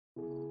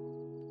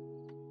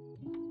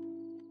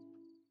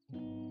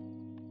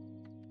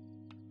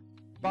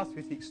Bath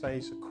Boutique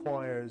Stays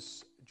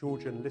acquires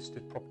Georgian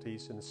listed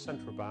properties in the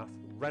centre of Bath,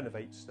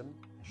 renovates them,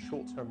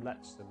 short-term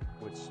lets them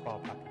with spa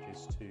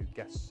packages to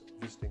guests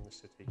visiting the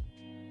city.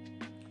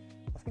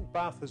 I think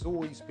Bath has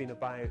always been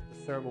about the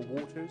thermal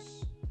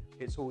waters.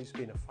 It's always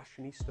been a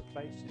fashionista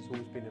place. It's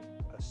always been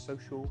a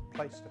social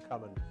place to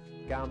come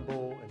and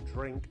gamble and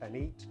drink and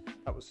eat.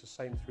 That was the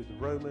same through the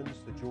Romans,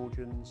 the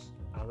Georgians,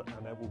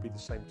 and it will be the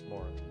same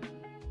tomorrow.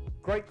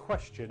 Great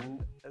question.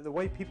 The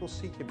way people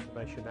seek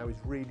information now is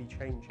really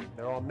changing.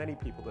 There are many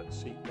people that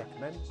seek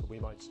recommend. So we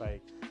might say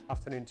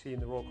afternoon tea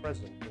in the Royal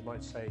Crescent. We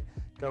might say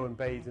go and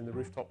bathe in the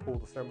rooftop pool,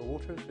 the thermal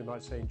waters. We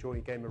might say enjoy a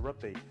game of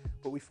rugby.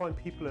 But we find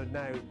people are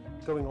now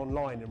going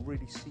online and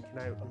really seeking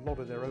out a lot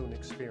of their own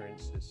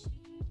experiences.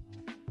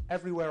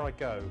 Everywhere I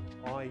go,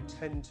 I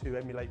tend to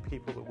emulate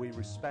people that we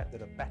respect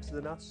that are better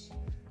than us.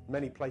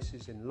 Many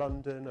places in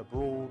London,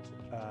 abroad,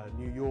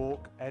 New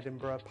York,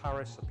 Edinburgh,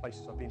 Paris are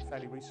places I've been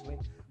fairly recently.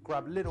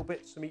 Grab little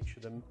bits from each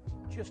of them,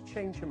 just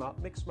change them up,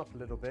 mix them up a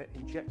little bit,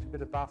 inject a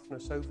bit of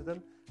Bathness over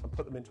them and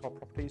put them into our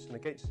properties, and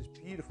against this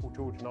beautiful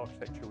Georgian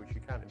architecture, which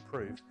you can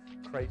improve,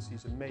 creates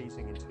these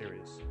amazing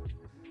interiors.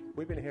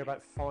 We've been here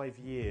about 5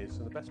 years,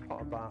 and the best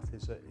part of Bath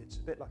is that it's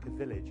a bit like a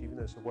village, even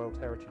though it's a World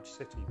Heritage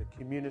City. The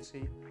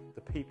community,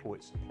 the people,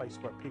 it's a place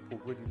where people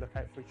really look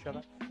out for each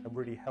other and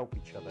really help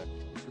each other.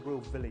 It's a real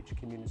village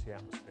community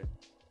atmosphere.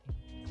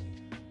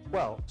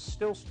 Well,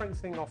 still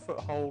strengthening our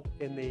foothold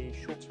in the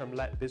short-term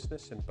let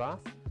business in Bath,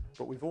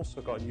 but we've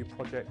also got a new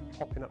project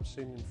popping up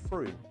soon in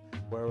Frome,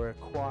 where we're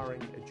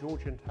acquiring a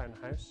Georgian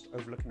townhouse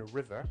overlooking a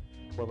river,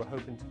 where we're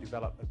hoping to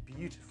develop a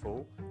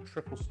beautiful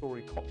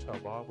triple-storey cocktail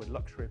bar with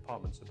luxury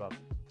apartments above.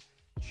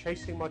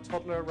 Chasing my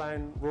toddler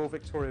around Royal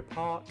Victoria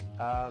Park,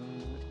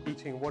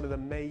 eating one of the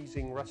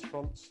amazing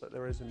restaurants that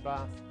there is in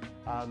Bath,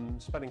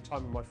 spending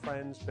time with my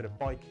friends, a bit of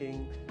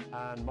biking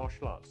and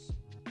martial arts.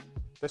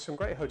 There's some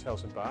great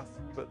hotels in Bath,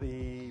 but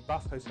the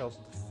Bath hotels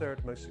are the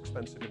third most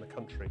expensive in the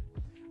country.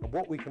 And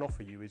what we can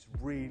offer you is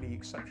really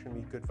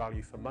exceptionally good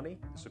value for money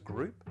as a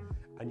group,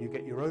 and you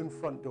get your own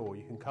front door.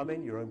 You can come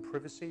in, your own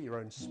privacy, your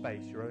own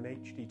space, your own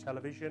HD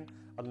television,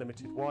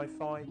 unlimited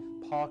Wi-Fi,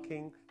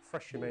 parking,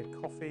 freshly made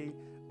coffee,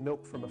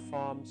 milk from a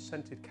farm,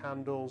 scented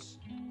candles.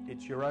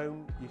 It's your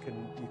own. You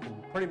can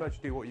pretty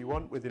much do what you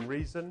want within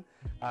reason,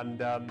 and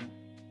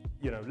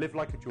live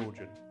like a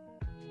Georgian.